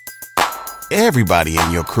Everybody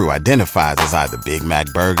in your crew identifies as either Big Mac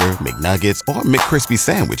Burger, McNuggets, or McCrispy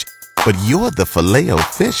Sandwich. But you're the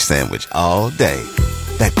Filet-O-Fish Sandwich all day.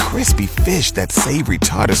 That crispy fish, that savory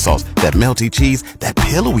tartar sauce, that melty cheese, that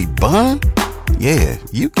pillowy bun. Yeah,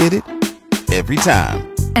 you get it. Every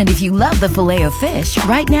time. And if you love the Filet-O-Fish,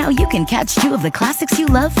 right now you can catch two of the classics you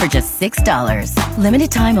love for just $6.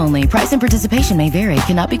 Limited time only. Price and participation may vary.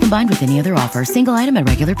 Cannot be combined with any other offer. Single item at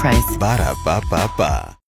regular price.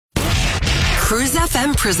 Ba-da-ba-ba-ba. Cruise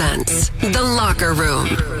FM presents The Locker Room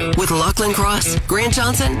with Lachlan Cross, Grant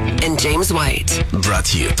Johnson, and James White. Brought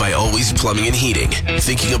to you by Always Plumbing and Heating.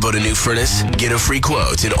 Thinking about a new furnace? Get a free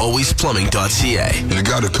quote at alwaysplumbing.ca. You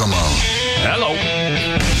gotta come on. Hello.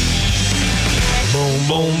 Boom,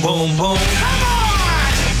 boom, boom, boom. Come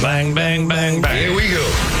on! Bang, bang, bang, bang. Here we go.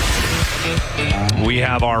 We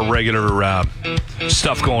have our regular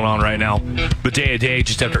stuff going on right now. Bidet a Day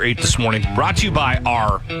just after 8 this morning. Brought to you by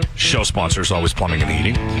our show sponsors, Always Plumbing and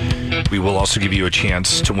Heating. We will also give you a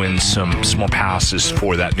chance to win some small passes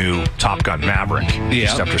for that new Top Gun Maverick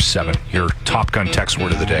just after 7. Your Top Gun text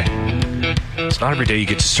word of the day. It's not every day you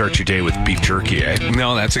get to start your day with beef jerky, eh?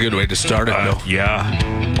 No, that's a good way to start it, though.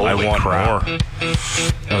 Yeah. I want more.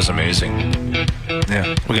 That was amazing.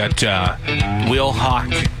 Yeah. We got Will Hawk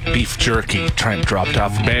beef jerky trying to drop it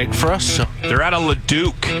off a bag for us. So. They're at a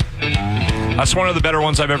Leduc. That's one of the better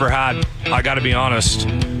ones I've ever had. I got to be honest.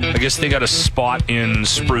 I guess they got a spot in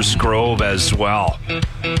Spruce Grove as well.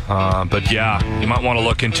 But yeah, you might want to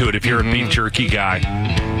look into it if you're a beef jerky guy.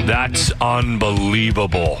 That's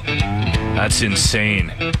unbelievable. That's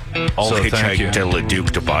insane. I'll hitchhike to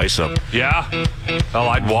Leduc to buy some. Yeah? Well,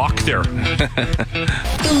 I'd walk there.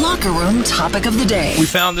 The Locker Room topic of the day. We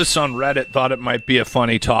found this on Reddit, thought it might be a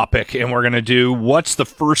funny topic, and we're going to do what's the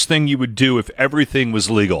first thing you would do if everything was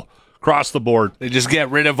legal? Across the board. They just get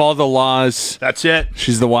rid of all the laws. That's it.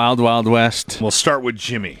 She's the wild, wild west. We'll start with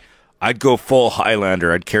Jimmy. I'd go full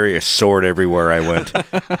Highlander. I'd carry a sword everywhere I went.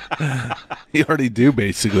 You already do,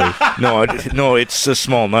 basically. No, it's a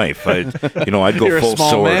small knife. I'd go You're full a small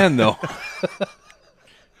sword. man, though.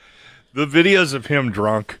 The videos of him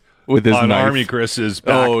drunk with his on knife. Army Chris's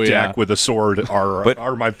back deck with a sword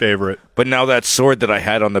are my favorite. But now that sword that I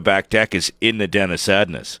had on the back deck is in the Den of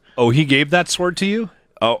Sadness. Oh, he gave that sword to you?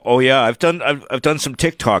 Oh yeah, I've done some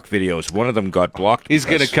TikTok videos. One of them got blocked. He's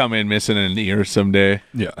gonna come in missing an ear someday.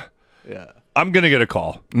 Yeah. I'm gonna get a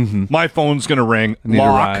call. Mm-hmm. My phone's gonna ring. Need a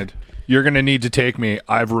ride. You're gonna need to take me.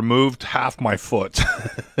 I've removed half my foot.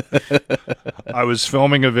 I was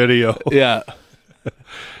filming a video. Yeah.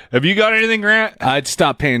 Have you got anything, Grant? I'd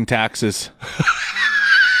stop paying taxes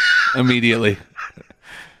immediately.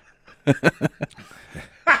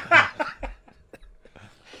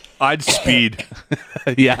 I'd speed.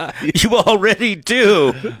 Yeah. You already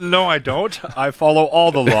do. No, I don't. I follow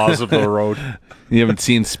all the laws of the road. You haven't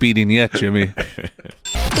seen speeding yet, Jimmy.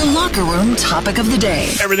 The Locker Room topic of the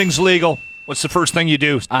day. Everything's legal. What's the first thing you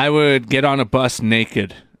do? I would get on a bus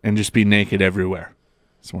naked and just be naked everywhere.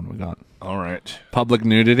 That's one we got. All right. Public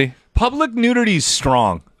nudity. Public nudity's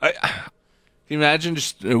strong. Can you imagine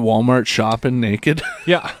just at Walmart shopping naked?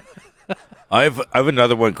 Yeah. I've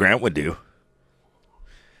another one Grant would do.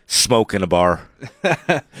 Smoke in a bar.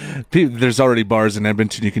 There's already bars in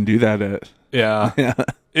Edmonton you can do that at. Yeah.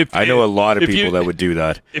 I know a lot of people that would do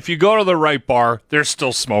that. If you go to the right bar, they're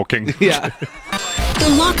still smoking. Yeah.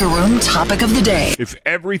 The Locker Room topic of the day. If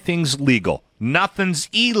everything's legal, nothing's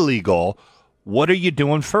illegal, what are you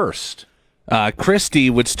doing first? Christy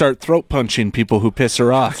would start throat punching people who piss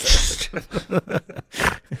her off. The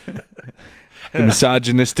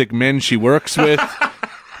misogynistic men she works with.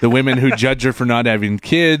 The women who judge her for not having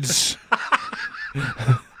kids.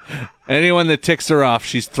 Anyone that ticks her off,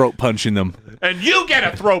 she's throat punching them. And you get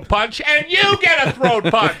a throat punch, and you get a throat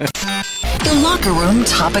punch. The Locker Room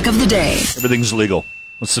topic of the day. Everything's legal.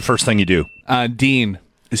 What's the first thing you do? Dean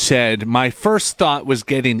said, my first thought was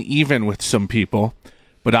getting even with some people,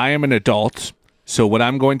 but I am an adult, so what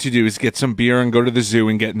I'm going to do is get some beer and go to the zoo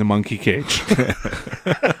and get in the monkey cage.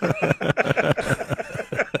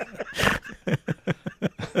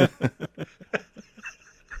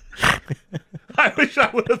 I wish I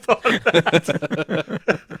would have thought of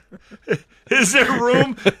that. Is there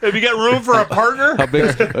room? Have you got room for a partner? How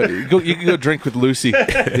big? You can go drink with Lucy,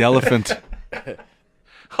 the elephant.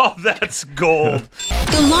 Oh, that's gold.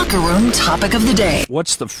 The Locker Room topic of the day.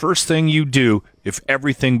 What's the first thing you do if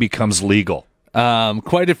everything becomes legal?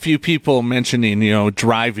 Quite a few people mentioning,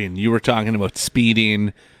 driving. You were talking about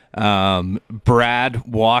speeding. Brad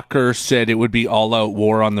Walker said it would be all-out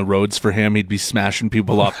war on the roads for him. He'd be smashing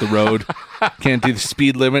people off the road. Can't do the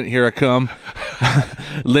speed limit. Here I come.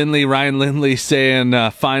 Ryan Lindley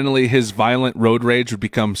saying finally his violent road rage would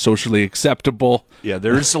become socially acceptable. Yeah,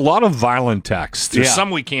 there's a lot of violent text. There's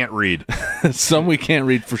some we can't read. Some we can't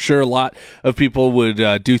read for sure. A lot of people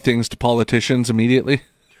would do things to politicians immediately.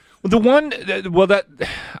 The one,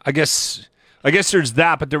 I guess there's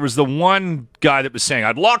that, but there was the one guy that was saying,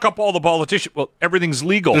 I'd lock up all the politicians. Well, everything's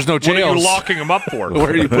legal. There's no jails. What are you locking them up for?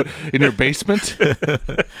 Where are you in your basement?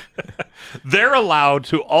 They're allowed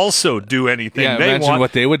to also do anything they imagine want.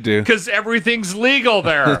 What they would do. Because everything's legal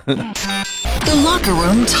there. The locker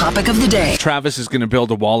room topic of the day. Travis is going to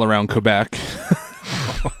build a wall around Quebec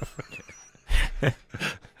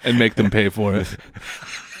and make them pay for it.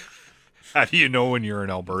 How do you know when you're in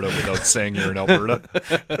Alberta without saying you're in Alberta? 3, 2.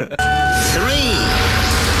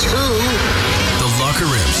 The Locker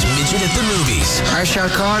Room's Midget at the Movies. I shall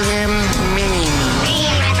call him Mini.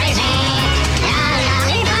 I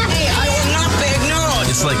will not be ignored.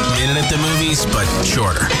 It's like Minute at the Movies, but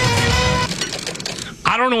shorter.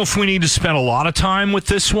 I don't know if we need to spend a lot of time with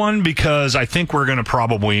this one because I think we're going to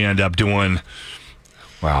probably end up doing,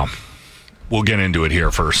 well, we'll get into it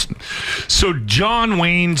here first. So John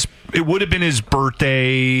Wayne's, it would have been his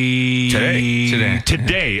birthday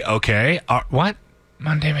today. Okay. What?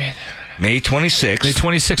 Monday, May 26th. May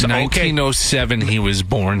 26th. 1907 he was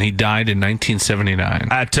born. He died in 1979.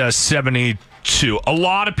 At 72. A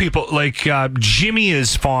lot of people, like Jimmy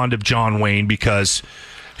is fond of John Wayne because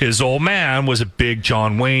his old man was a big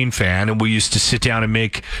John Wayne fan, and we used to sit down and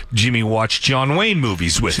make Jimmy watch John Wayne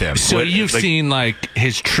movies with him. So you've seen, like,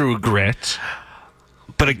 his True Grit.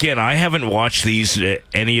 But again, I haven't watched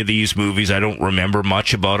any of these movies. I don't remember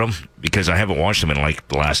much about them because I haven't watched them in like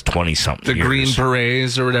the last 20-something years. The Green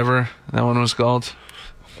Berets or whatever that one was called.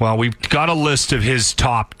 Well, we've got a list of his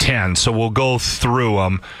top 10, so we'll go through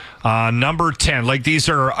them. Number 10, like these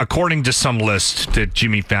are, according to some list that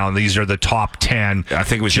Jimmy found, these are the top 10. I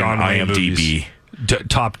think it was John Wayne IMDb.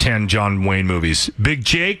 Top 10 John Wayne movies. Big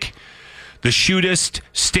Jake, The Shootist,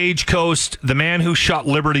 Stagecoach, The Man Who Shot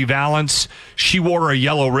Liberty Valance, She Wore a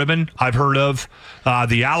Yellow Ribbon, I've heard of.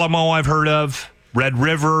 The Alamo, I've heard of. Red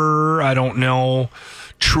River, I don't know.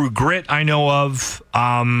 True Grit, I know of.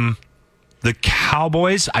 The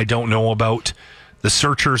Cowboys, I don't know about. The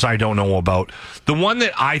Searchers, I don't know about. The one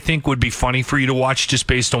that I think would be funny for you to watch just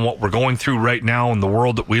based on what we're going through right now in the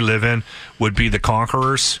world that we live in would be The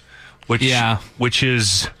Conquerors, which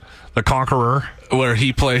is The Conqueror. Where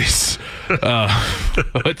he plays,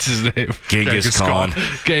 what's his name? Genghis Khan.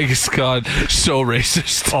 Genghis Khan, so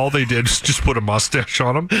racist. All they did was just put a mustache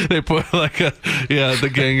on him. They put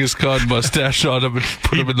the Genghis Khan mustache on him and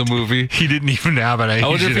put him in the movie. He didn't even have an Asian I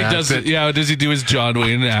wonder if he accent. does it. Does he do his John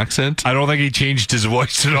Wayne accent? I don't think he changed his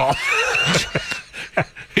voice at all.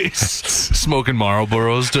 He's smoking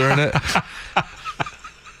Marlboros during it.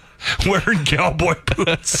 Wearing cowboy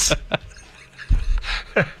boots.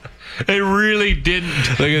 They really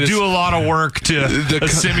didn't do a lot of work to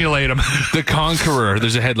simulate him. The Conqueror.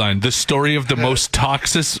 There's a headline: "The story of the most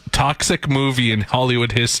toxic movie in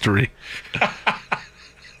Hollywood history."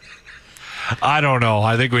 I don't know.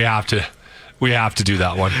 I think we have to do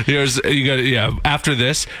that one. After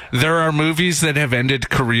this, there are movies that have ended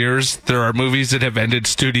careers. There are movies that have ended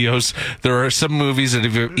studios. There are some movies that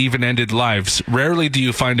have even ended lives. Rarely do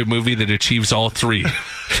you find a movie that achieves all three.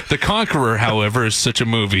 The Conqueror, however, is such a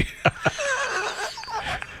movie.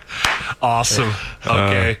 Awesome.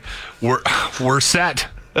 Okay, we're set.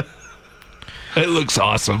 It looks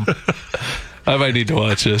awesome. I might need to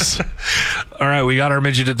watch this. All right, we got our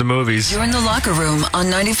midget at the movies. You're in the locker room on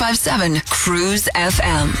 95.7 Cruise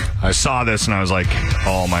FM. I saw this and I was like,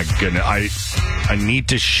 oh my goodness, I need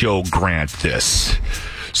to show Grant this.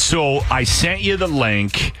 So I sent you the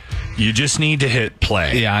link. You just need to hit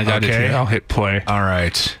play. Yeah, I got it here. I'll hit play. All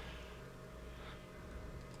right.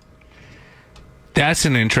 That's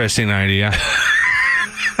an interesting idea.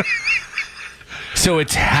 So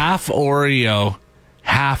it's half Oreo,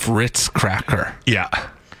 half Ritz cracker. Yeah.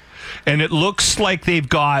 And it looks like they've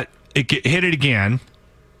got hit it again.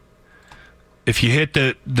 If you hit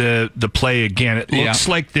the play again, it looks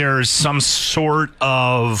like there's some sort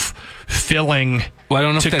of filling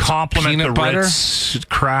to complement the Ritz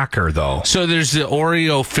cracker, though. So there's the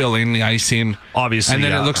Oreo filling, the icing, obviously, and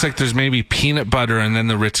then it looks like there's maybe peanut butter and then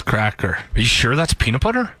the Ritz cracker. Are you sure that's peanut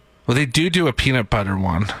butter? Well, they do a peanut butter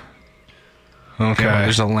one. Okay,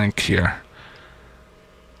 there's a link here.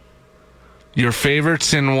 Your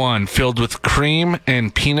favorites in one, filled with cream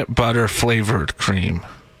and peanut butter flavored cream.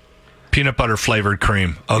 Peanut butter flavored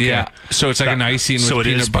cream. Okay. Yeah. So it's like an icing with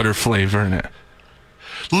peanut butter flavor in it.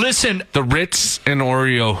 Listen, the Ritz and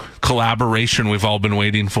Oreo collaboration we've all been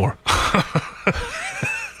waiting for.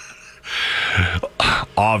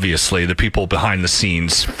 Obviously, the people behind the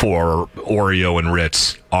scenes for Oreo and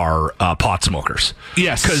Ritz are pot smokers.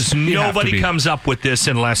 Yes. Because nobody comes up with this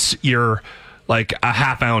unless you're like a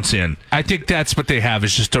half ounce in. I think that's what they have,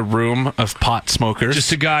 is just a room of pot smokers.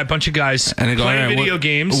 Just a bunch of guys and they go, playing video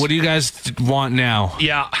games. What do you guys want now?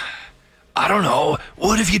 Yeah. I don't know.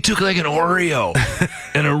 What if you took like an Oreo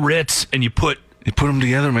and a Ritz and you put them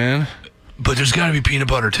together, man? But there's got to be peanut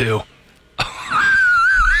butter too.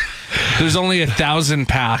 There's only 1,000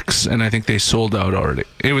 packs, and I think they sold out already.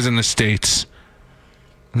 It was in the States,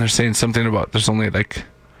 and they're saying something about there's only 1,000.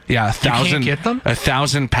 You can't get them?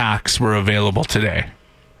 1,000 packs were available today,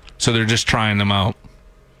 so they're just trying them out.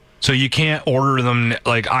 So you can't order them.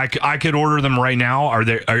 Like I could order them right now.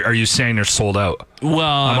 Are you saying they're sold out? Well,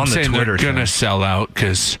 I'm saying they're gonna sell out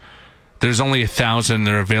because there's only 1,000.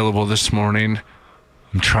 They're available this morning.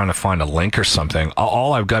 I'm trying to find a link or something.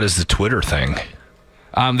 All I've got is the Twitter thing.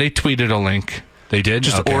 They tweeted a link. They did?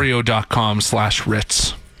 Just okay.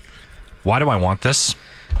 Oreo.com/Ritz. Why do I want this?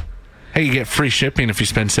 Hey, you get free shipping if you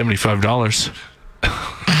spend $75.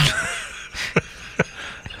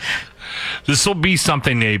 This will be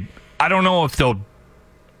something I don't know if they'll...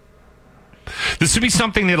 This would be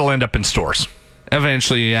something that'll end up in stores.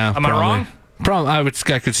 Eventually, yeah. Am I wrong? Probably.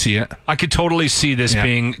 I could see it. I could totally see this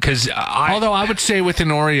being... Although I would say with an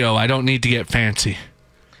Oreo, I don't need to get fancy.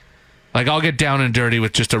 Like, I'll get down and dirty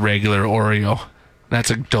with just a regular Oreo. That's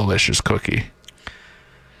a delicious cookie.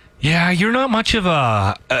 Yeah, you're not much of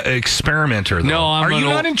a experimenter, though. No, Are you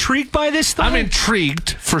not intrigued by this, though? I'm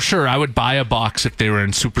intrigued, for sure. I would buy a box if they were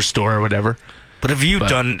in Superstore or whatever. But have you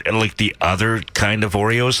done, like, the other kind of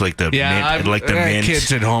Oreos? Like the mint? Like the mint?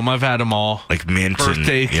 Kids at home. I've had them all. Like mint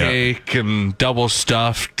Birthday cake and double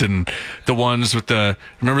stuffed and the ones with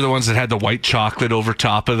remember the ones that had the white chocolate over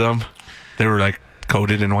top of them? They were, like,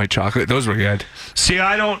 coated in white chocolate. Those were good. See,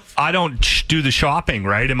 I don't do the shopping,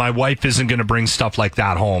 right? And my wife isn't going to bring stuff like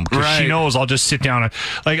that home because she knows I'll just sit down and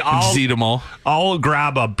I'll eat them all. I'll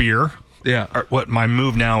grab a beer. Yeah. What my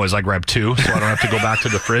move now is I grab 2, so I don't have to go back to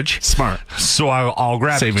the fridge. Smart. So I'll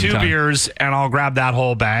grab Saving 2 time. beers and I'll grab that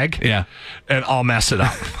whole bag. Yeah. And I'll mess it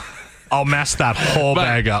up. I'll mess that whole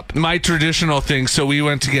bag up. My traditional thing, so we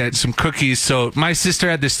went to get some cookies. So my sister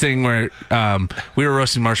had this thing where we were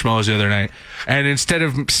roasting marshmallows the other night. And instead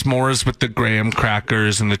of s'mores with the graham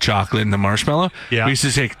crackers and the chocolate and the marshmallow, we used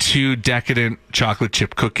to take 2 decadent chocolate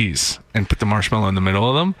chip cookies and put the marshmallow in the middle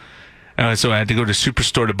of them. So I had to go to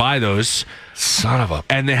Superstore to buy those. Son of a...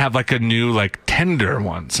 And they have like a new tender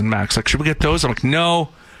ones. And Mac's like, should we get those? I'm like, no,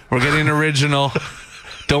 we're getting original.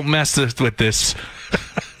 Don't mess with this.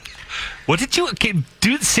 What did you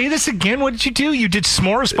do? Say this again. What did you do? You did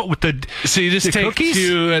s'mores, but with the so you just take cookies?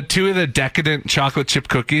 2 of the decadent chocolate chip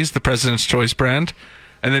cookies, the President's Choice brand,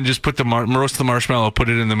 and then just put roast the marshmallow, put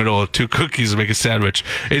it in the middle of 2 cookies, and make a sandwich.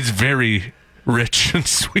 It's very rich and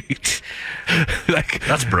sweet.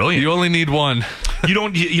 That's brilliant. You only need one. You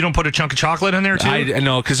don't put a chunk of chocolate in there too?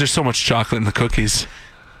 No, because there's so much chocolate in the cookies.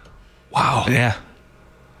 Wow. Yeah.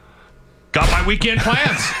 Got my weekend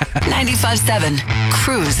plans. 95.7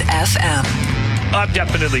 Cruise FM. I've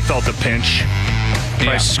definitely felt a pinch.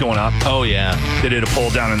 Prices going up. Oh, yeah. They did a poll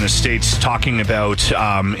down in the States talking about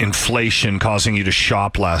inflation causing you to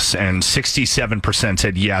shop less, and 67%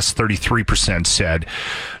 said yes, 33% said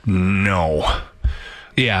no.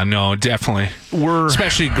 Yeah, no, definitely.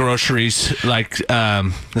 Especially groceries.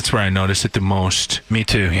 That's where I notice it the most. Me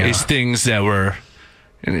too, yeah. It's things that were...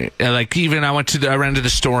 even I ran to the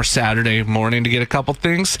store Saturday morning to get a couple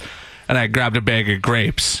things, and I grabbed a bag of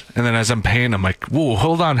grapes. And then as I'm paying, I'm like, whoa,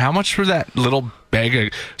 hold on. How much for that little bag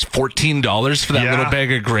of... It's $14 for that little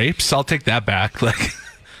bag of grapes? I'll take that back.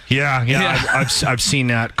 Yeah. I've seen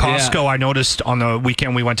that. Costco, I noticed on the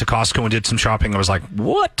weekend we went to Costco and did some shopping. I was like,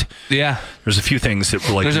 what? Yeah. There's a few things that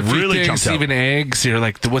were really jumped out. Even eggs. You're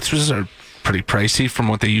like, what's are pretty pricey from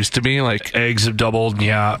what they used to be. Like eggs have doubled.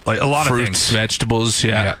 Yeah. Like a lot fruits, of things. Vegetables.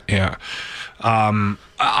 Yeah.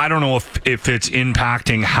 I don't know if it's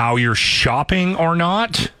impacting how you're shopping or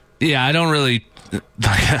not. Yeah. I don't really...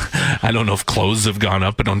 I don't know if clothes have gone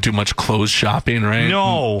up. I don't do much clothes shopping, right?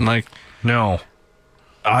 No. No.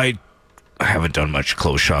 I haven't done much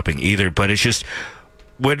clothes shopping either, but it's just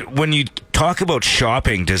when you talk about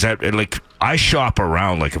shopping, does that I shop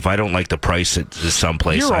around? If I don't like the price at some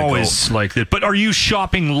place, you're always like that. But are you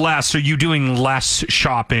shopping less? Are you doing less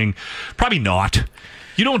shopping? Probably not.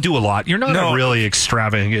 You don't do a lot. You're not a really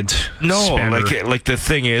extravagant spender. Like the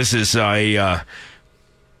thing is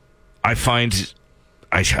I find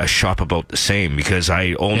I shop about the same because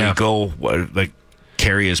I only go like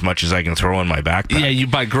carry as much as I can throw in my backpack. Yeah, you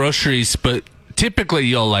buy groceries, but typically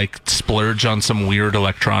you'll like splurge on some weird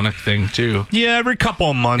electronic thing too. Yeah, every couple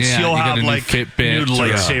of months Yeah, you'll you have got a new like Fitbit new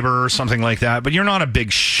lightsaber or something like that. But you're not a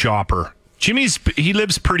big shopper. He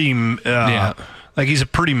lives pretty. Like he's a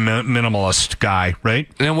pretty minimalist guy, right?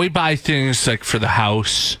 And we buy things like for the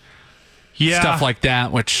house. Yeah, stuff like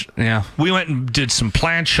that, which, we went and did some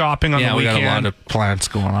plant shopping on the weekend. We got a lot of plants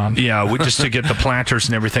going on. Yeah, we just to get the planters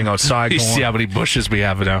and everything outside. You see how many bushes we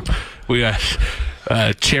have now. We got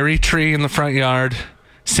a cherry tree in the front yard,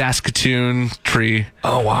 Saskatoon tree.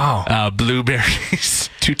 Oh, wow. Blueberries,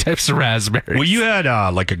 2 types of raspberries. Well, you had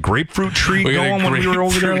like a grapefruit tree going when we were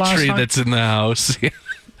over there last tree time? That's in the house.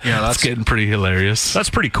 Yeah, that's getting pretty hilarious. That's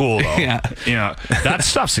pretty cool, though. Yeah. That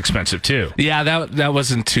stuff's expensive, too. Yeah, that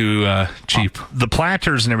wasn't too cheap. The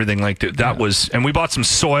planters and everything like that was... And we bought some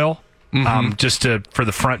soil just for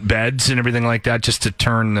the front beds and everything like that, just to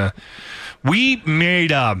turn the... We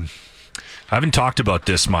made... I haven't talked about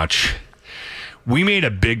this much. We made a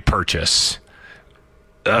big purchase.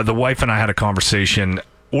 The wife and I had a conversation.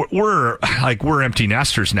 We're empty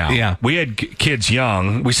nesters now. Yeah. We had kids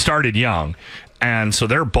young. We started young. And so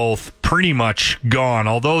they're both pretty much gone,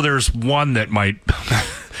 although there's one that might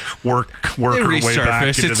work her way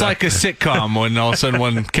back. It's like a sitcom when all of a sudden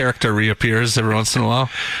one character reappears every once in a while.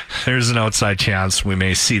 There's an outside chance we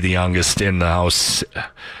may see the youngest in the house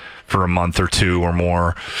for a month or 2 or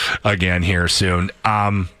more again here soon.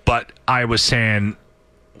 But I was saying,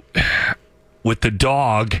 with the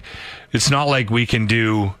dog, it's not like we can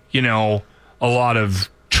do, a lot of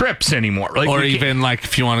trips anymore. Like, or even like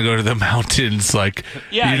if you want to go to the mountains, like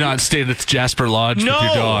you're not staying at the Jasper Lodge with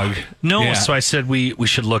your dog. No. Yeah. So I said we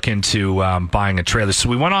should look into buying a trailer. So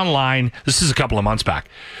we went online. This is a couple of months back.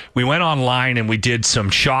 We went online and we did some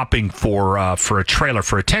shopping for a trailer,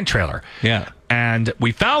 for a tent trailer. Yeah. And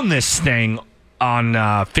we found this thing on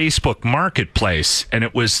Facebook Marketplace, and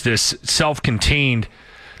it was this self-contained.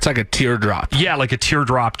 It's like a teardrop. Yeah, like a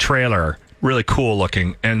teardrop trailer. Really cool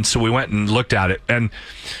looking. And so we went and looked at it, and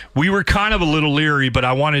we were kind of a little leery, but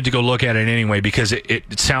I wanted to go look at it anyway because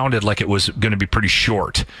it sounded like it was going to be pretty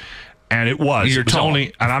short. And it was. You're tall.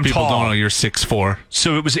 And I'm People tall. don't know you're 6'4".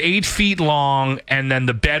 So it was 8 feet long, and then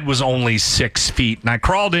the bed was only 6 feet. And I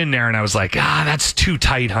crawled in there, and I was like, that's too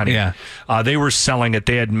tight, honey. Yeah. They were selling it.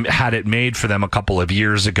 They had it made for them a couple of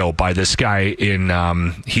years ago by this guy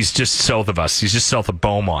he's just south of us. He's just south of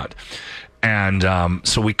Beaumont. And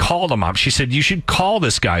so we called him up. She said, you should call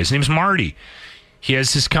this guy. His name's Marty. He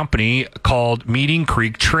has this company called Meeting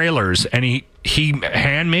Creek Trailers, and he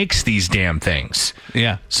hand makes these damn things.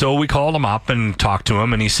 Yeah. So we called him up and talked to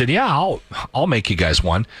him, and he said, yeah, I'll make you guys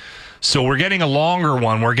one. So we're getting a longer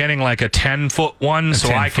one. We're getting like a 10-foot one,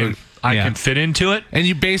 so I can fit into it. And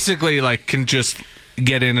you basically can just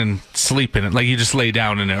get in and sleep in it. Like you just lay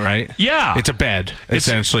down in it, right? Yeah. It's a bed,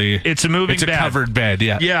 essentially. It's a moving bed. It's a covered bed,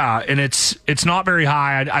 yeah. Yeah, and it's not very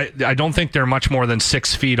high. I don't think they're much more than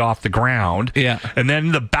 6 feet off the ground. Yeah. And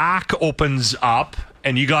then the back opens up,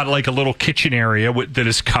 and you got like a little kitchen area that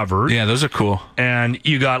is covered. Yeah, those are cool. And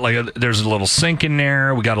you got there's a little sink in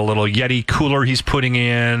there. We got a little Yeti cooler he's putting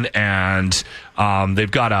in, and they've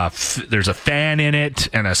got there's a fan in it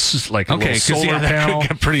and a little solar panel. That could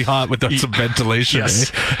get pretty hot without some ventilation.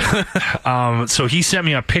 Yes. So he sent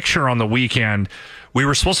me a picture on the weekend. We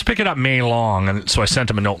were supposed to pick it up May long, and so I sent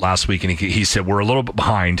him a note last week, and he said we're a little bit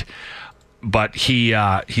behind. But he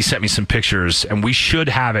sent me some pictures, and we should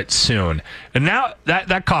have it soon. And now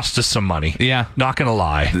that cost us some money. Yeah. Not going to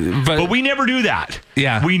lie. But we never do that.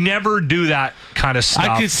 Yeah. We never do that kind of stuff.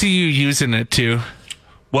 I could see you using it, too.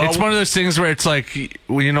 Well, it's one of those things where it's like,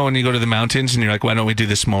 when you go to the mountains and you're like, why don't we do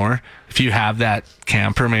this more? If you have that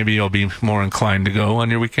camper, maybe you'll be more inclined to go on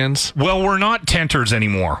your weekends. Well, we're not tenters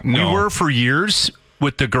anymore. No. We were for years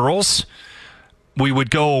with the girls. We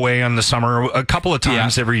would go away in the summer a couple of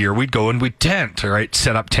times every year. We'd go and we'd tent, right?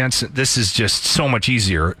 Set up tents. This is just so much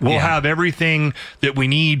easier. We'll have everything that we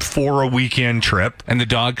need for a weekend trip. And the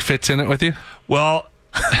dog fits in it with you? Well,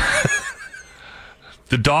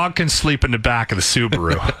 the dog can sleep in the back of the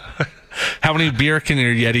Subaru. How many beer can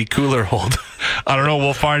your Yeti cooler hold? I don't know.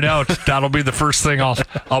 We'll find out. That'll be the first thing.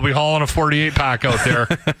 I'll be hauling a 48 pack out there.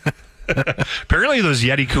 Apparently those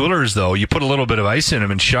Yeti coolers, though, you put a little bit of ice in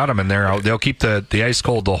them and shut them in there. They'll keep the ice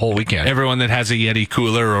cold the whole weekend. Everyone that has a Yeti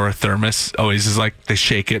cooler or a thermos always is like, they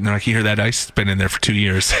shake it and they're like, you hear that ice? It's been in there for 2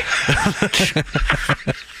 years.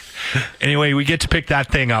 Anyway, we get to pick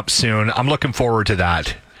that thing up soon. I'm looking forward to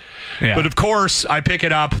that. Yeah. But of course, I pick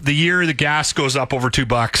it up the year the gas goes up over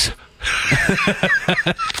 $2.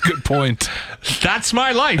 Good point. That's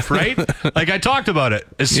my life, right? Like I talked about it.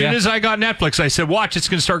 As soon as I got Netflix, I said, watch, it's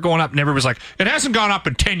going to start going up. And everybody was like, it hasn't gone up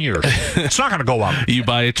in 10 years. It's not going to go up. You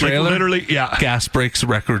buy a trailer? Like, literally, yeah. Gas breaks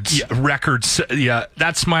records. Yeah, records. Yeah,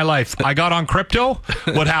 that's my life. I got on crypto.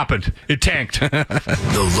 What happened? It tanked.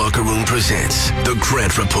 The Locker Room presents The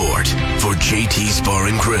Grant Report for JT's Bar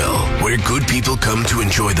and Grill, where good people come to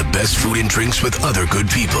enjoy the best food and drinks with other good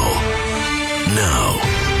people. Now,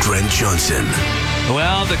 Grant Johnson.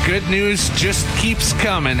 Well, the good news just keeps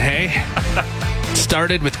coming, hey?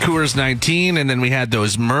 Started with Coors 19, and then we had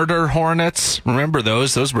those murder hornets. Remember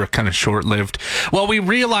those? Those were kind of short-lived. Well, we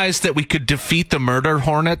realized that we could defeat the murder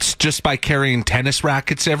hornets just by carrying tennis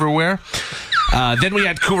rackets everywhere. Then we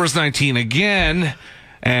had Coors 19 again,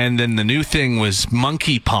 and then the new thing was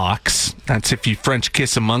monkeypox. That's if you French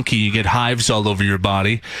kiss a monkey, you get hives all over your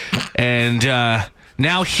body. And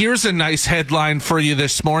now here's a nice headline for you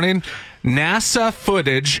this morning. NASA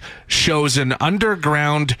footage shows an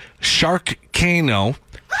underground sharkcano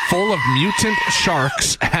full of mutant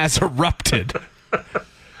sharks has erupted.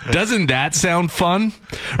 Doesn't that sound fun?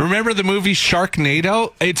 Remember the movie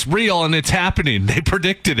Sharknado? It's real and it's happening. They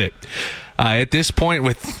predicted it. At this point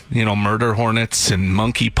with, murder hornets and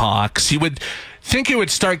monkeypox, you would think it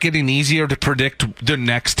would start getting easier to predict the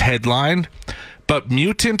next headline. But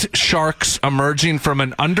mutant sharks emerging from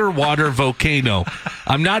an underwater volcano.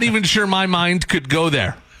 I'm not even sure my mind could go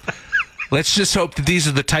there. Let's just hope that these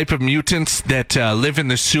are the type of mutants that live in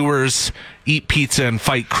the sewers, eat pizza, and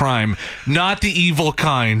fight crime. Not the evil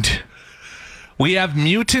kind. We have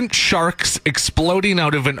mutant sharks exploding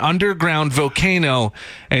out of an underground volcano,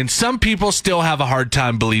 and some people still have a hard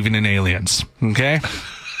time believing in aliens. Okay?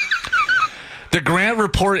 The Grant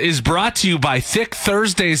Report is brought to you by Thick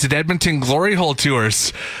Thursdays at Edmonton Glory Hole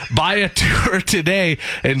Tours. Buy a tour today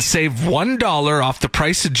and save $1 off the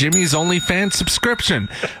price of Jimmy's OnlyFans subscription.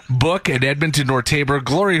 Book at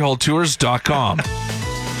EdmontonOrTaborGloryHoleTours.com.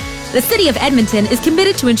 The City of Edmonton is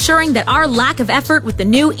committed to ensuring that our lack of effort with the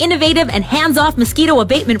new innovative and hands-off mosquito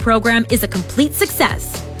abatement program is a complete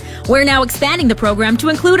success. We're now expanding the program to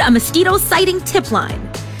include a mosquito sighting tip line.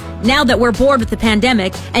 Now that we're bored with the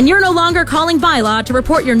pandemic and you're no longer calling bylaw to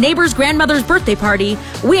report your neighbor's grandmother's birthday party,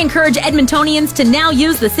 we encourage Edmontonians to now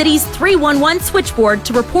use the city's 311 switchboard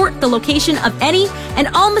to report the location of any and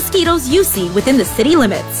all mosquitoes you see within the city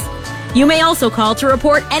limits. You may also call to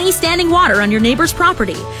report any standing water on your neighbor's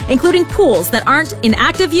property, including pools that aren't in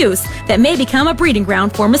active use that may become a breeding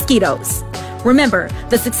ground for mosquitoes. Remember,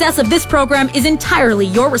 the success of this program is entirely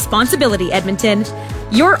your responsibility, Edmonton.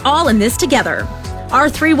 You're all in this together. Our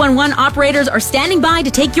 311 operators are standing by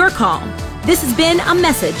to take your call. This has been a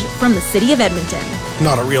message from the City of Edmonton.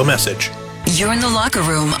 Not a real message. You're in the Locker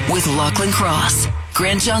Room with Lachlan Cross,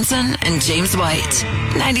 Grant Johnson, and James White.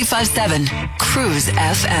 95.7 Cruise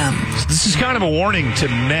FM. This is kind of a warning to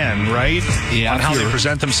men, right? Yeah. On how they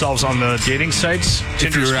present themselves on the dating sites.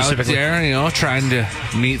 If you're out there, trying to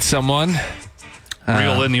meet someone.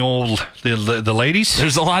 Reel in the ladies.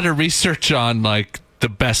 There's a lot of research on, the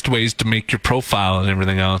best ways to make your profile and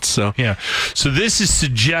everything else. So this is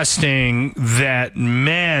suggesting that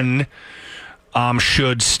men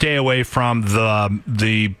should stay away from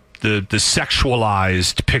the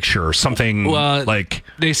sexualized picture, something like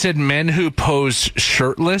they said men who pose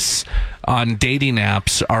shirtless on dating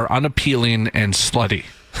apps are unappealing and slutty.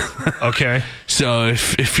 Okay. So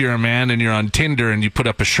if you're a man and you're on Tinder and you put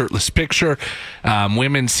up a shirtless picture,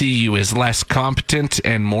 women see you as less competent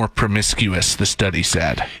and more promiscuous, the study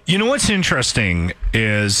said. You know what's interesting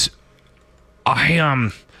is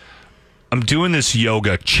I'm doing this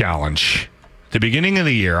yoga challenge. The beginning of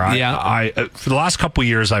the year, I for the last couple of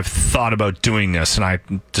years, I've thought about doing this, and I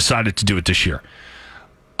decided to do it this year.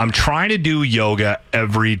 I'm trying to do yoga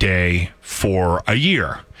every day for a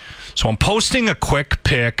year. So I'm posting a quick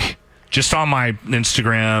pic just on my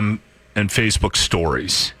Instagram and Facebook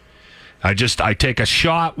stories. I take a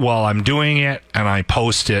shot while I'm doing it, and I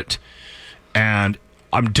post it, and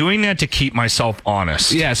I'm doing that to keep myself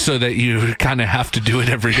honest. Yeah, so that you kind of have to do it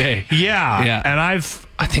every day. Yeah. And I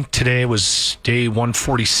think today was day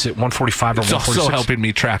 146, 145 or 146. It's also helping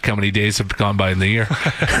me track how many days have gone by in the year.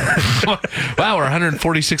 Wow, we're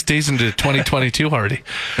 146 days into 2022 already.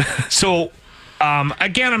 So,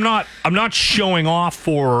 again, I'm not showing off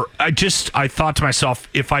for. I thought to myself,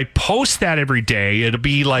 if I post that every day, it'll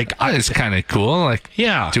be like it's kind of cool,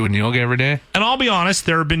 doing yoga every day. And I'll be honest,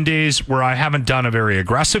 there have been days where I haven't done a very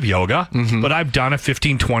aggressive yoga, but I've done a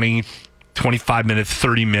 15, 20, 25 minute,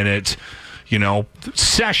 30 minute,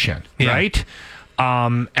 session, right?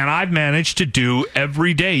 And I've managed to do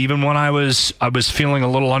every day, even when I was feeling a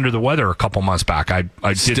little under the weather a couple months back. I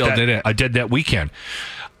did it. I did that weekend.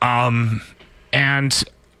 And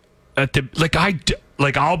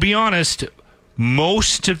I'll be honest,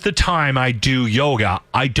 most of the time I do yoga,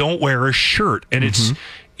 I don't wear a shirt, and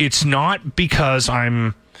it's not because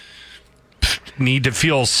I'm need to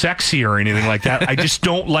feel sexy or anything like that. I just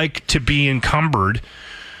don't like to be encumbered,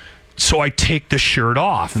 so I take the shirt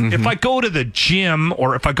off. If I go to the gym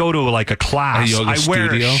or if I go to like a class, I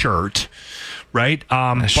wear a shirt, right?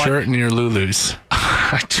 Shirt and your Lulus.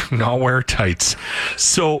 I do not wear tights.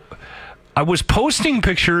 So I was posting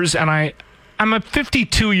pictures, and I'm a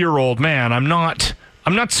 52-year-old man. I'm not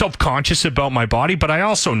self-conscious about my body, but I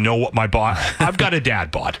also know what my body... I've got a dad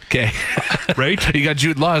bod. Okay. Right? You got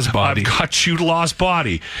Jude Law's body. I've got Jude Law's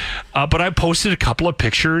body. But I posted a couple of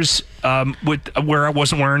pictures where I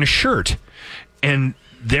wasn't wearing a shirt. And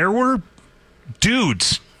there were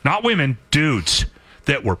dudes, not women, dudes,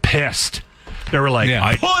 that were pissed. They were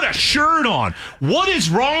like, put a shirt on. What is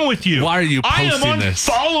wrong with you? Why are you posting this?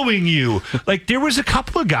 I am unfollowing you. Like, there was a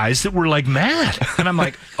couple of guys that were like mad. And I'm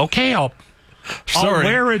like, okay, I'll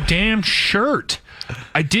wear a damn shirt.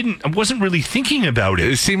 I wasn't really thinking about it.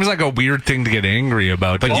 It seems like a weird thing to get angry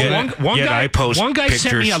about. But one guy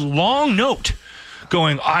sent me a long note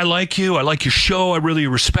going, I like you, I like your show, I really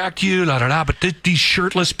respect you, but these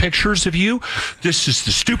shirtless pictures of you, this is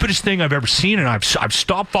the stupidest thing I've ever seen, and I've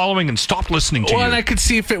stopped following and stopped listening to you. Well, and I could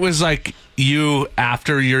see if it was like you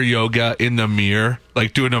after your yoga in the mirror,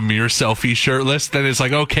 like doing a mirror selfie shirtless, then it's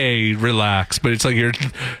like, okay, relax. But it's like you're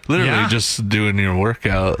literally just doing your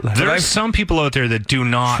workout. There's some people out there that do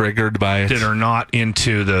not triggered by it, that are not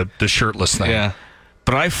into the shirtless thing. Yeah.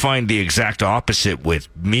 But I find the exact opposite with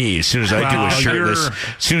me. As soon as I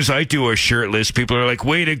do a shirtless, people are like,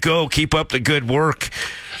 "Way to go! Keep up the good work."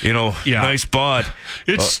 Nice bod.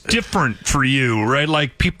 It's different for you, right?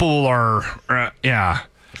 Like people are, I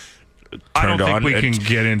don't think we can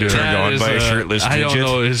get into turned on by a shirtless midget. I don't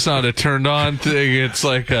know. It's not a turned on thing. It's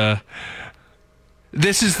like a.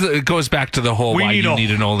 It goes back to the whole why you need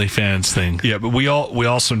an OnlyFans thing. Yeah, but we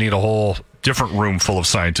also need a whole different room full of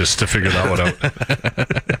scientists to figure that one out.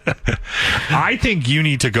 I think you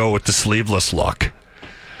need to go with the sleeveless look.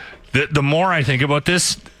 The more I think about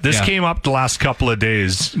this came up the last couple of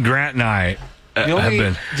days. Grant and I have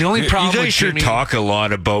been. The only problem you guys should talk a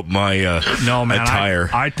lot about my attire.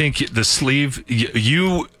 I think the sleeve,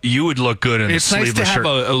 you would look good in a sleeveless shirt. It's nice to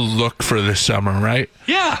have a look for the summer, right?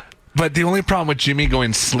 Yeah. But the only problem with Jimmy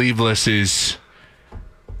going sleeveless is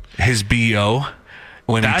his BO.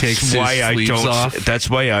 When he takes his sleeves off. That's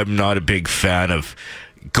why I'm not a big fan of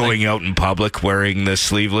going out in public wearing the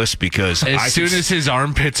sleeveless, because as soon as his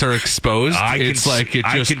armpits are exposed, I can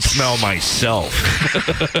smell myself.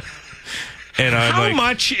 And how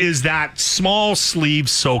much is that small sleeve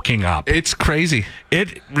soaking up? It's crazy.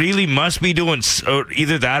 It really must be doing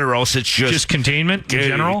either that, or else it's just containment in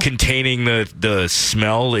general, containing the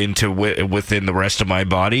smell into within the rest of my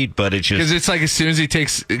body. But it's just because it's like as soon as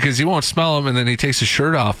because you won't smell him, and then he takes his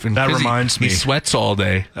shirt off, and that reminds me, he sweats all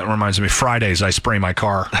day. That reminds me, Fridays I spray my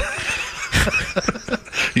car.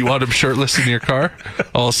 You want him shirtless in your car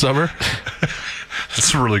all summer?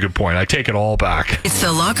 That's a really good point. I take it all back. It's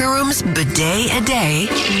the Locker Room's bidet a day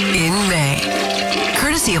in May.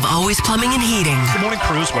 Courtesy of Always Plumbing and Heating. Good morning,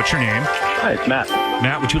 Cruz. What's your name? Hi, it's Matt.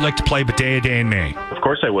 Matt, would you like to play bidet a day in May? Of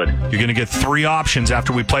course I would. You're going to get 3 options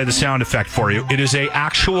after we play the sound effect for you. It is a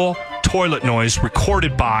actual toilet noise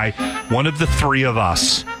recorded by one of the 3 of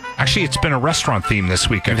us. Actually, it's been a restaurant theme this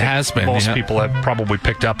week. It has been. Most people have probably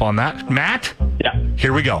picked up on that. Matt? Yeah.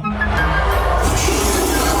 Here we go.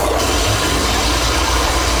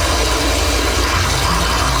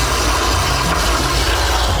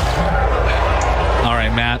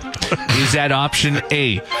 Matt, is that option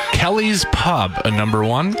A, Kelly's Pub, a number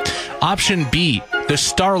 1? Option B, the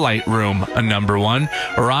Starlight Room, a number 1?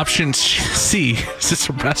 Or option C, is this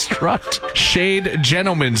a restaurant? Shade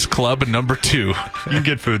Gentlemen's Club, a number 2. You can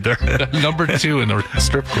get food there. Number 2 in the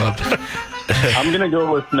strip club. I'm going to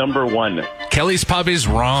go with number 1. Kelly's Pub is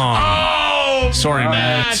wrong. Oh! Sorry,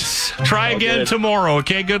 Matt. Try again tomorrow,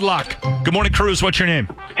 okay? Good luck. Good morning, Cruz. What's your name?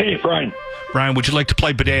 Hey, Brian. Brian, would you like to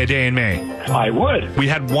play bidet a day in May? I would. We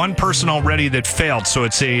had one person already that failed, so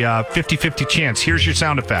it's a 50-50 chance. Here's your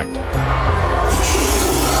sound effect.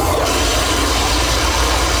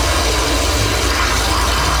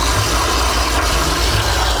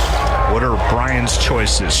 What are Brian's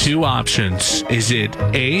choices? 2 options. Is it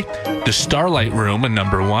A, the Starlight Room, a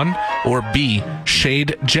number 1, or B,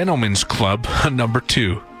 Shade Gentlemen's Club, a number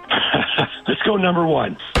 2? Let's go number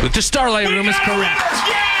 1. But the Starlight Room is correct.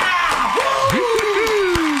 Yeah!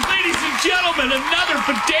 gentlemen, another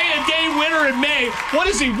Bidet a Day winner in May. What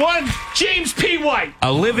has he won? James P. White.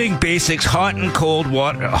 A Living Basics hot and cold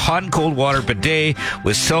water bidet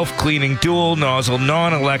with self-cleaning dual nozzle,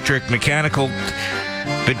 non-electric, mechanical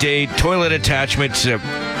bidet, toilet attachments,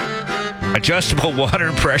 adjustable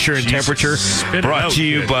water pressure and temperature. Brought to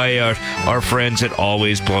you by our friends at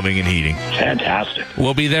Always Plumbing and Heating. Fantastic.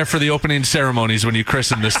 We'll be there for the opening ceremonies when you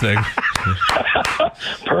christen this thing.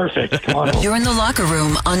 Perfect. Come on. You're in the locker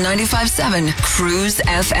room on 95.7 Cruise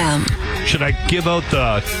FM. Should I give out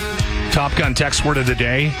the Top Gun text word of the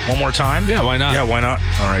day one more time? Yeah, why not? Yeah, why not?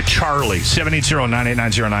 All right, Charlie,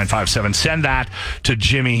 780-989-0957. Send that to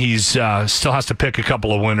Jimmy. He's still has to pick a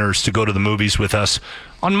couple of winners to go to the movies with us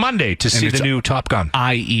on Monday to see the new Top Gun.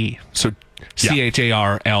 IE. So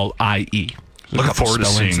CHARLIE. Looking forward to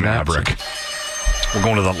seeing Maverick. We're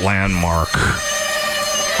going to the landmark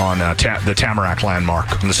on the Tamarack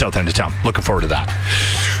landmark on the south end of town. Looking forward to that.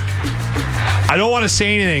 I don't want to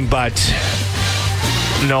say anything, but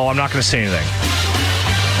no, I'm not going to say anything.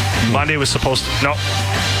 Monday was supposed to... No.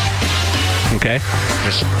 Okay.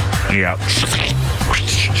 Yeah.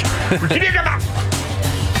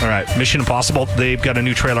 All right, Mission Impossible. They've got a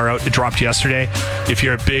new trailer out. It dropped yesterday. If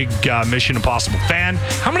you're a big Mission Impossible fan,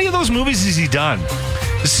 how many of those movies has he done?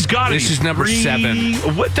 This has got to be... This is number 7.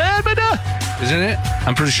 What? Isn't it?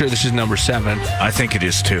 I'm pretty sure this is number 7. I think it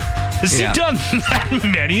is too. Has he done that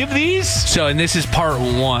many of these? So, and this is part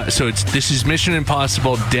 1. So this is Mission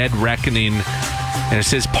Impossible Dead Reckoning, and it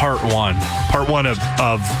says part 1. Part 1 of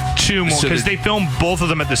 2 more, because they filmed both of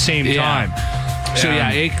them at the same time. So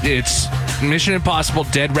it's Mission Impossible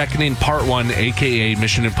Dead Reckoning Part 1, a.k.a.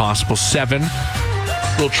 Mission Impossible 7.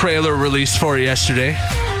 Little trailer released for it yesterday.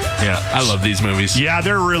 Yeah, I love these movies. Yeah,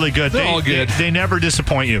 they're really good. They're all good. They never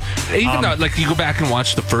disappoint you. Even though, like, you go back and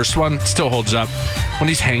watch the first one, it still holds up. When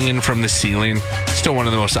he's hanging from the ceiling, still one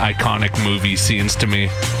of the most iconic movie scenes to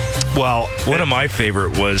me. Well, one of my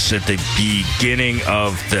favorite was at the beginning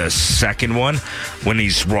of the second one when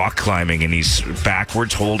he's rock climbing and he's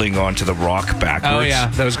backwards holding onto the rock backwards. Oh, yeah.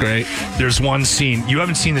 That was great. There's one scene. You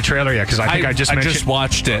haven't seen the trailer yet because I think I just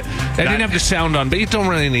watched it. I didn't have the sound on, but you don't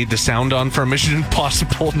really need the sound on for a Mission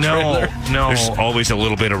Impossible trailer. No. There's always a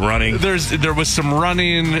little bit of running. There was some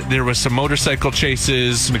running. There was some motorcycle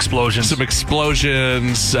chases. Some explosions.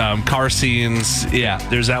 Car scenes. Yeah.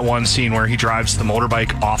 There's that one scene where he drives the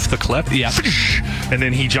motorbike off the cliff. Yeah. And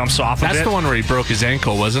then he jumps off of it. That's the one where he broke his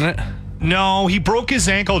ankle, wasn't it? No, he broke his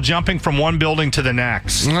ankle jumping from one building to the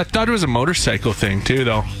next. I thought it was a motorcycle thing, too,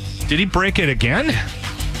 though. Did he break it again?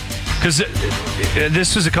 Because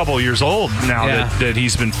this was a couple of years old now that he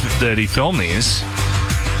filmed these.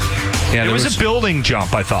 Yeah, it was a building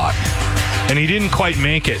jump, I thought. And he didn't quite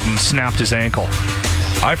make it and snapped his ankle.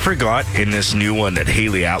 I forgot in this new one that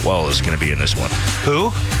Haley Atwell is going to be in this one.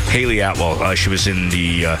 Who? Haley Atwell. She was in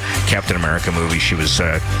the Captain America movie. She was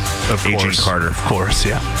Agent Carter. Of course,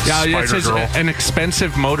 yeah. Yeah, it says Girl. an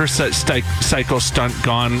expensive motorcycle stunt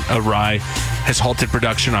gone awry has halted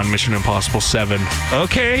production on Mission Impossible 7.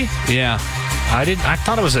 Okay. Yeah. I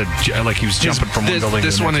thought it was like he was jumping from one building to the next.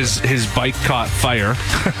 This one is his bike caught fire.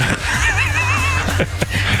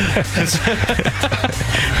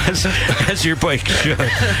 as your bike should.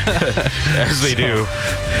 As they do.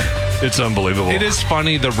 It's unbelievable. It is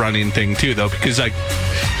funny, the running thing, too, though, because, like,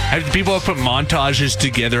 people have put montages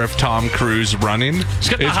together of Tom Cruise running. He's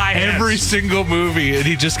got the high every hands. single movie, and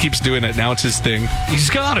he just keeps doing it. Now it's his thing. He's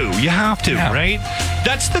got to. You have to, right?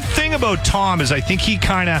 That's the thing about Tom is I think he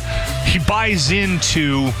buys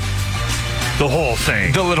into the whole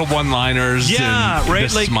thing. The little one-liners, and right.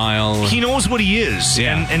 the smile. He knows what he is,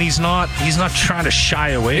 and he's not trying to shy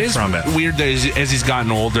away from it. Weird that as he's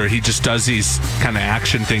gotten older, he just does these kind of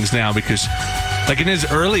action things now because, like in his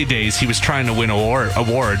early days, he was trying to win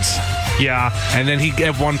awards. Yeah, and then he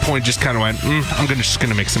at one point just kind of went, "I'm just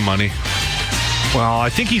gonna make some money." Well, I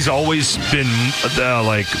think he's always been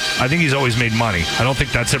I think he's always made money. I don't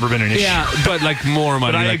think that's ever been an issue. Yeah, but like more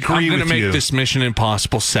money. But I agree I'm with gonna you. make this Mission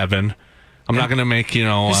Impossible 7. I'm not going to make,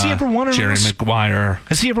 Has he ever won an Jerry Oscar? Maguire.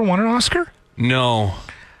 Has he ever won an Oscar? No.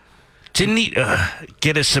 Didn't he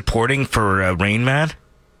get a supporting for Rain Man?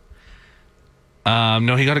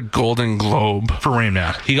 No, he got a Golden Globe. For Rain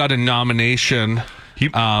Man. He got a nomination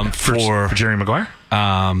for Jerry Maguire?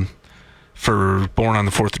 For Born on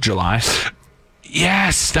the 4th of July.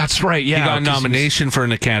 Yes, that's right. Yeah, he got a nomination for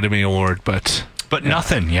an Academy Award, but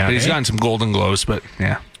nothing. Yeah, but he's gotten some Golden Globes, but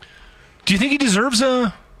yeah. Do you think he deserves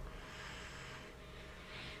an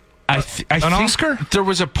Oscar? There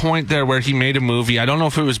was a point there where he made a movie. I don't know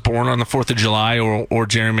if it was Born on the 4th of July or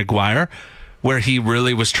Jerry Maguire, where he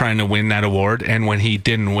really was trying to win that award. And when he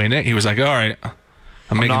didn't win it, he was like, all right,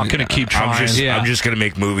 I'm not going to keep trying. I'm just going to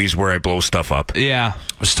make movies where I blow stuff up. Yeah.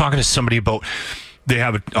 I was talking to somebody about they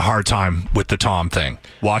have a hard time with the Tom thing,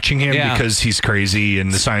 watching him because he's crazy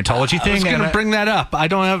and the Scientology thing. I was going to bring that up. I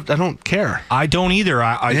don't care. I don't either.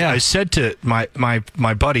 I said to my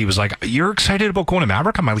buddy, was like, "You're excited about going to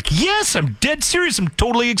Maverick?" I'm like, "Yes, I'm dead serious. I'm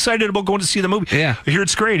totally excited about going to see the movie. Yeah. I hear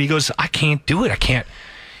it's great." He goes, "I can't do it. I can't."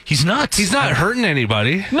 He's nuts. He's not hurting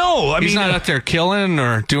anybody. No, he's not out there killing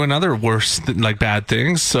or doing other worse, bad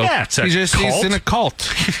things. So he's in a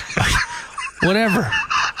cult. Whatever.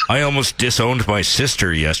 I almost disowned my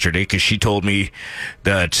sister yesterday because she told me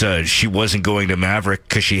that she wasn't going to Maverick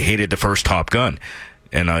because she hated the first Top Gun.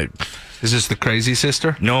 And is this the crazy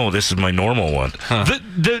sister? No, this is my normal one. Huh.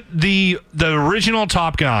 The original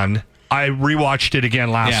Top Gun, I rewatched it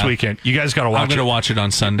again last weekend. You guys got to watch it. I'm going to watch it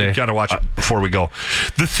on Sunday. Got to watch it before we go.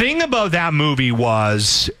 The thing about that movie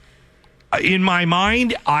was, in my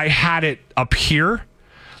mind, I had it up here.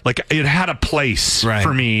 Like, it had a place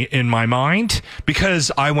for me in my mind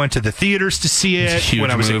because I went to the theaters to see it when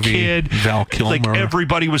I was a kid. Val Kilmer. Like,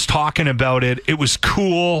 everybody was talking about it. It was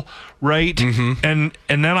cool, right? Mm-hmm.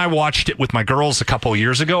 And then I watched it with my girls a couple of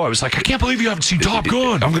years ago. I was like, I can't believe you haven't seen Top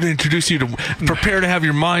Gun. I'm going to introduce you to Prepare to Have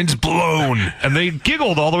Your Minds Blown. And they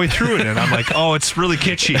giggled all the way through it. And I'm like, oh, it's really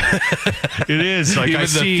kitschy. It is. Like, even the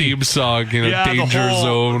theme song, Danger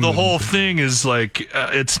Zone. The whole thing is like,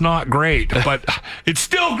 it's not great, but it's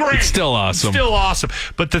still great. It's still awesome. Still awesome.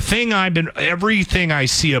 But the thing everything I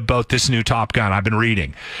see about this new Top Gun, I've been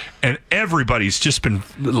reading, and everybody's just been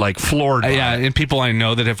like floored. Yeah, and people I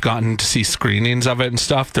know that have gotten to see screenings of it and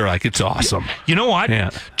stuff, they're like, it's awesome. You know what? Yeah.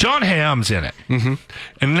 John Hamm's in it,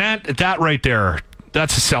 and that right there.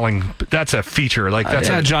 That's a feature. Like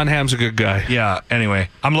John Hamm's a good guy. Yeah. Anyway,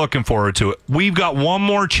 I'm looking forward to it. We've got one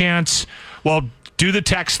more chance. Well, do the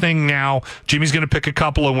text thing now. Jimmy's going to pick a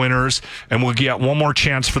couple of winners, and we'll get one more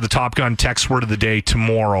chance for the Top Gun text word of the day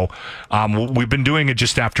tomorrow. We've been doing it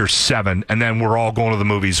just after 7, and then we're all going to the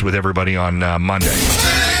movies with everybody on Monday.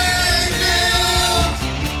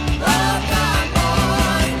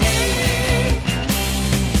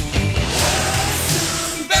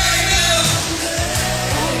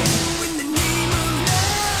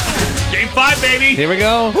 Game 5, baby. Here we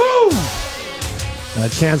go. Woo! A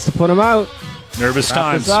chance to put them out. Nervous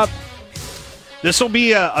times. Up. This will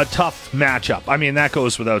be a tough matchup. I mean, that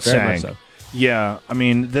goes without Very saying. much so. Yeah, I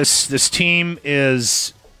mean, this team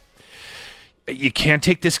is. You can't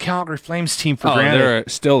take this Calgary Flames team for granted. They're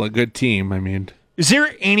still a good team. I mean, is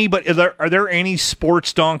there anybody? Are there any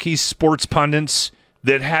sports donkeys, sports pundits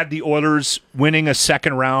that had the Oilers winning a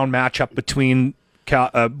second round matchup between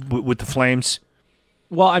with the Flames?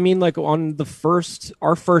 Well, I mean, like on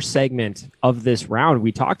our first segment of this round,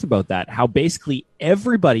 we talked about that, how basically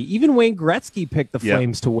everybody, even Wayne Gretzky, picked the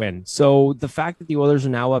Flames to win. So the fact that the Oilers are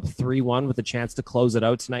now up 3-1 with a chance to close it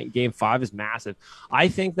out tonight in Game 5 is massive. I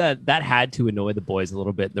think that had to annoy the boys a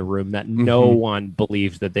little bit in the room, that no one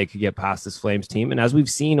believed that they could get past this Flames team. And as we've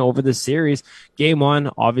seen over the series, Game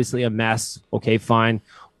 1, obviously a mess. Okay, fine.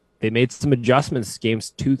 They made some adjustments, games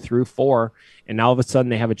 2 through 4, and now all of a sudden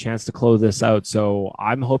they have a chance to close this out. So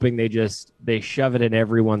I'm hoping they shove it in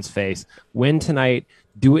everyone's face. Win tonight,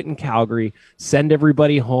 do it in Calgary, send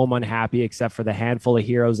everybody home unhappy except for the handful of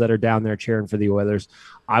heroes that are down there cheering for the Oilers.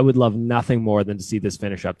 I would love nothing more than to see this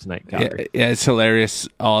finish up tonight in Calgary. Yeah, it's hilarious.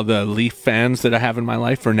 All the Leaf fans that I have in my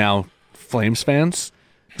life are now Flames fans.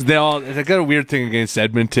 They got a weird thing against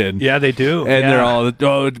Edmonton. Yeah, they do. And they're all, it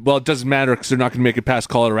doesn't matter because they're not going to make it past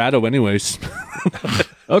Colorado anyways.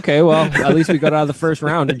 Okay, well, at least we got out of the first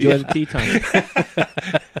round. Enjoy the tea time.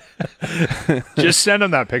 Just send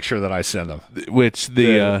them that picture that I sent them. Which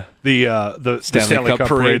the Stanley Cup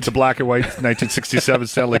parade. The black and white 1967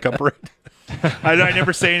 Stanley Cup parade. I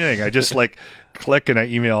never say anything. I just click and I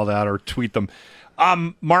email that or tweet them.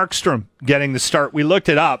 Markstrom getting the start. We looked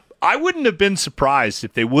it up. I wouldn't have been surprised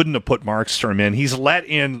if they wouldn't have put Markstrom in. He's let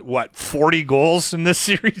in, 40 goals in this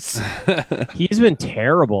series? He's been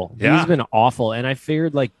terrible. Yeah. He's been awful. And I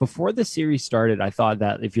figured, before the series started, I thought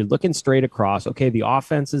that if you're looking straight across, okay, the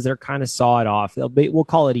offenses, they're kind of saw it off. We'll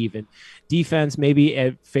call it even. Defense, maybe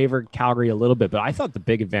it favored Calgary a little bit, but I thought the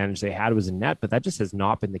big advantage they had was in net, but that just has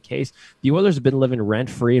not been the case. The Oilers have been living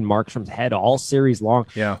rent-free in Markstrom's head all series long.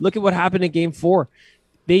 Yeah. Look at what happened in Game 4.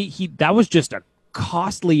 That was just a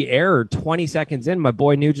costly error 20 seconds in. My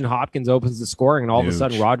boy Nugent Hopkins opens the scoring, and all of a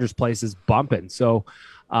sudden Rogers' place is bumping. So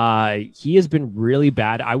he has been really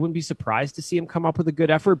bad. I wouldn't be surprised to see him come up with a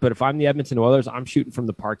good effort, but if I'm the Edmonton Oilers, I'm shooting from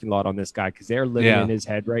the parking lot on this guy because they're living in his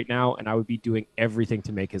head right now, and I would be doing everything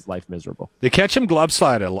to make his life miserable. They catch him glove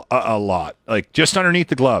slide a lot, just underneath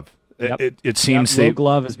the glove. It seems low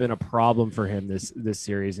glove has been a problem for him this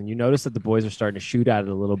series, and you notice that the boys are starting to shoot at it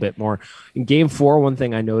a little bit more. In Game 4, one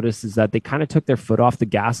thing I noticed is that they kind of took their foot off the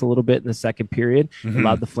gas a little bit in the second period,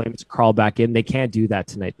 allowed the Flames to crawl back in. They can't do that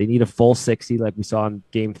tonight. They need a full 60 like we saw in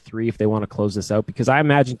Game 3 if they want to close this out, because I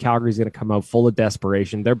imagine Calgary's going to come out full of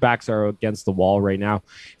desperation. Their backs are against the wall right now.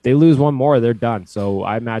 If they lose one more, they're done. So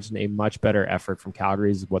I imagine a much better effort from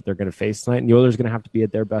Calgary is what they're going to face tonight, and the Oilers are going to have to be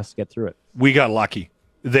at their best to get through it. We got lucky.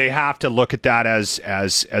 They have to look at that as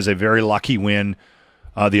a very lucky win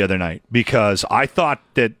the other night, because I thought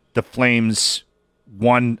that the Flames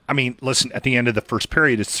won. I mean, listen, at the end of the first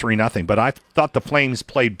period, it's 3-0, but I thought the Flames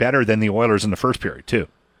played better than the Oilers in the first period too.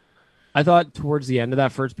 I thought towards the end of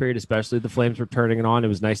that first period, especially, the Flames were turning it on. It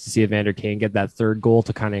was nice to see Evander Kane get that third goal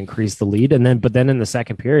to kind of increase the lead. But then in the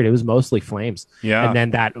second period, it was mostly Flames. Yeah. And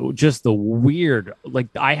then the weird, like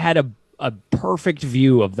I had a perfect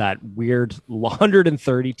view of that weird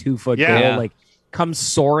 132-foot goal, like comes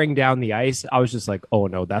soaring down the ice. I was just like, oh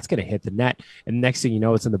no, that's going to hit the net. And next thing you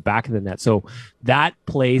know, it's in the back of the net. So that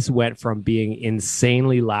place went from being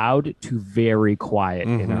insanely loud to very quiet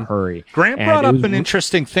in a hurry. Grant brought up an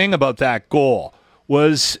interesting thing about that goal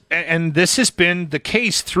was, and this has been the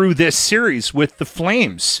case through this series with the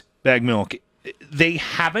Flames, Bagmilk. They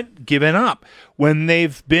haven't given up. When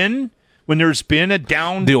there's been a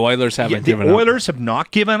down, the Oilers haven't given up. The up. Oilers have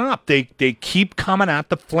not given up. They keep coming at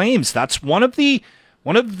the Flames. That's one of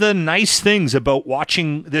the nice things about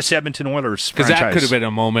watching this Edmonton Oilers franchise. Because that could have been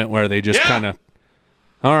a moment where they just kind of,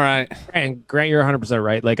 all right. And Grant, you're 100%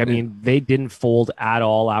 right. Like, I mean, they didn't fold at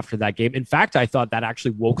all after that game. In fact, I thought that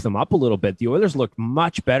actually woke them up a little bit. The Oilers looked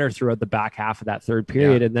much better throughout the back half of that third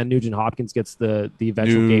period, and then Nugent Hopkins gets the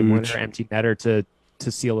eventual game winner, empty netter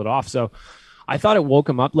to seal it off. So I thought it woke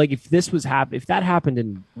them up. Like, if that happened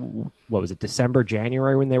in, what was it, December,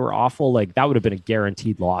 January, when they were awful, like that would have been a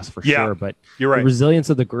guaranteed loss for sure. But you're right. The resilience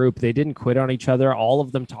of the group, they didn't quit on each other. All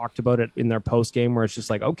of them talked about it in their post game, where it's just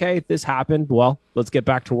like, okay, this happened. Well, let's get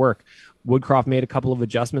back to work. Woodcroft made a couple of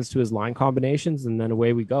adjustments to his line combinations, and then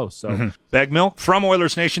away we go. So, Bagmilk from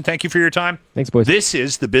Oilers Nation, thank you for your time. Thanks, boys. This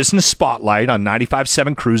is the Business Spotlight on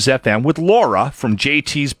 95.7 Cruise FM with Laura from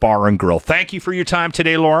JT's Bar and Grill. Thank you for your time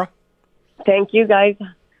today, Laura. Thank you, guys.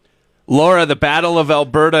 Laura, the Battle of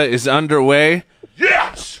Alberta is underway.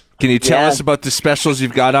 Yes! Can you tell us about the specials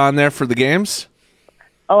you've got on there for the games?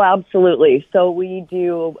 Oh, absolutely. So we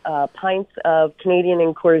do pints of Canadian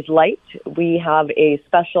and Coors Light. We have a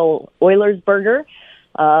special Oilers burger,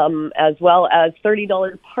 as well as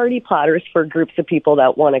 $30 party platters for groups of people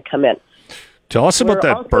that want to come in. Tell us about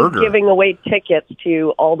that burger. We're giving away tickets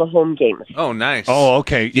to all the home games. Oh, nice. Oh,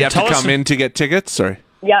 okay. You have to come in to get tickets? Sorry.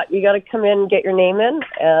 Yeah, you got to come in, get your name in,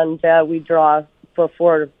 and we draw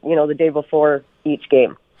before, the day before each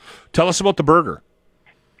game. Tell us about the burger.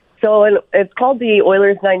 So it's called the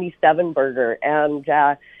Oilers 97 burger, and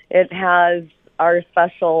it has our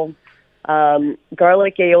special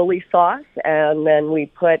garlic aioli sauce, and then we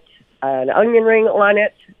put an onion ring on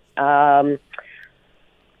it,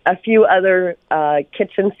 a few other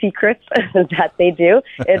kitchen secrets that they do.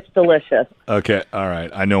 It's delicious. Okay, all right.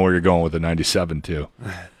 I know where you're going with the 97, too.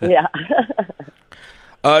 Yeah.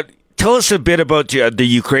 Tell us a bit about the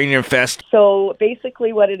Ukrainian Fest. So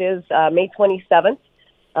basically what it is, May 27th,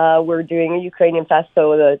 we're doing a Ukrainian Fest.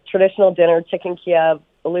 So the traditional dinner, chicken Kiev,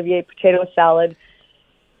 Olivier potato salad,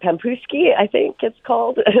 pampushki, I think it's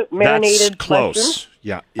called, marinated. That's close. Mushrooms.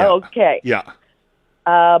 Yeah. Okay. Yeah.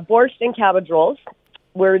 Borscht and cabbage rolls.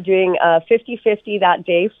 We're doing 50-50 that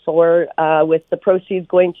day with the proceeds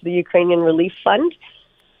going to the Ukrainian Relief Fund.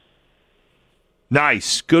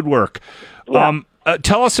 Nice. Good work. Yeah.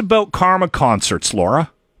 Tell us about Karma Concerts,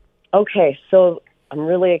 Laura. Okay, so I'm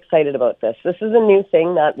really excited about this. This is a new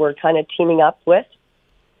thing that we're kind of teaming up with.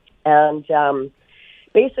 And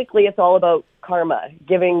basically it's all about karma,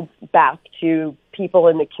 giving back to people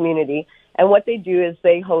in the community. And what they do is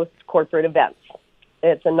they host corporate events.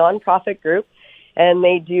 It's a nonprofit group. And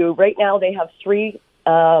they do, right now they have 3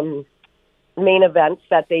 main events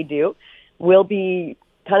that they do. We'll be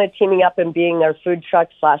kind of teaming up and being their food truck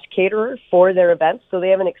 / caterer for their events. So they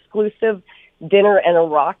have an exclusive dinner and a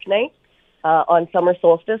rock night on summer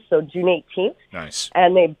solstice, so June 18th. Nice.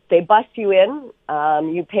 And they bus you in.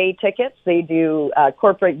 You pay tickets. They do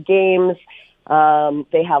corporate games.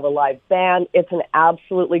 They have a live band. It's an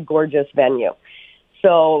absolutely gorgeous venue.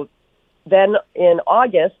 So then in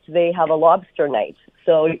August, they have a lobster night.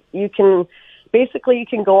 So you can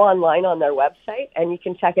go online on their website and you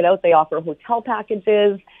can check it out. They offer hotel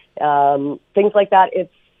packages, things like that.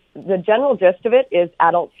 The general gist of it is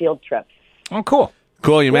adult field trips. Oh, cool.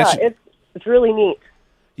 Cool. You mentioned it's really neat.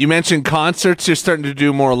 You mentioned concerts. You're starting to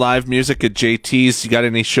do more live music at JT's. You got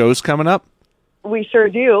any shows coming up? We sure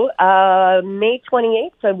do. May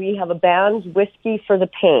 28th, we have a band, Whiskey for the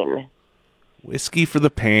Pain. Whiskey for the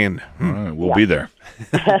Pain. All right, we'll be there.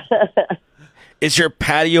 Is your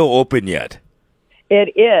patio open yet?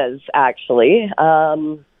 It is, actually. I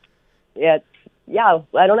don't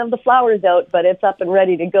have the flowers out, but it's up and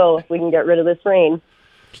ready to go if we can get rid of this rain.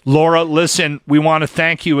 Laura, listen, we want to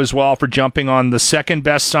thank you as well for jumping on the second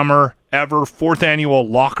best summer ever, 4th annual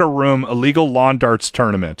Locker Room Illegal Lawn Darts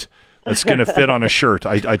Tournament. That's going to fit on a shirt,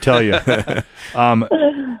 I tell you.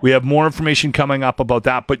 We have more information coming up about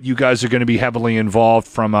that, but you guys are going to be heavily involved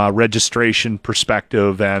from a registration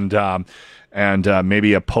perspective and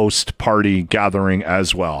maybe a post-party gathering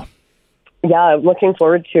as well. Yeah, I'm looking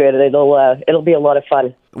forward to it. It'll be a lot of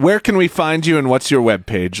fun. Where can we find you, and what's your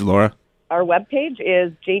webpage, Laura? Our webpage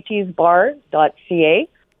is jtsbar.ca.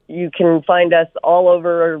 You can find us all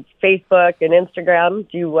over Facebook and Instagram.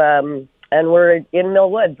 And we're in Mill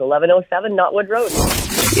Woods, 1107 Knotwood Road.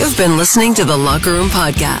 You've been listening to the Locker Room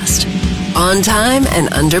Podcast. On time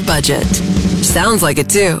and under budget. Sounds like it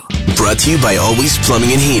too. Brought to you by Always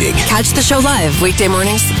Plumbing and Heating. Catch the show live weekday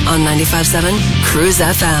mornings on 95.7 Cruise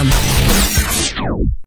FM.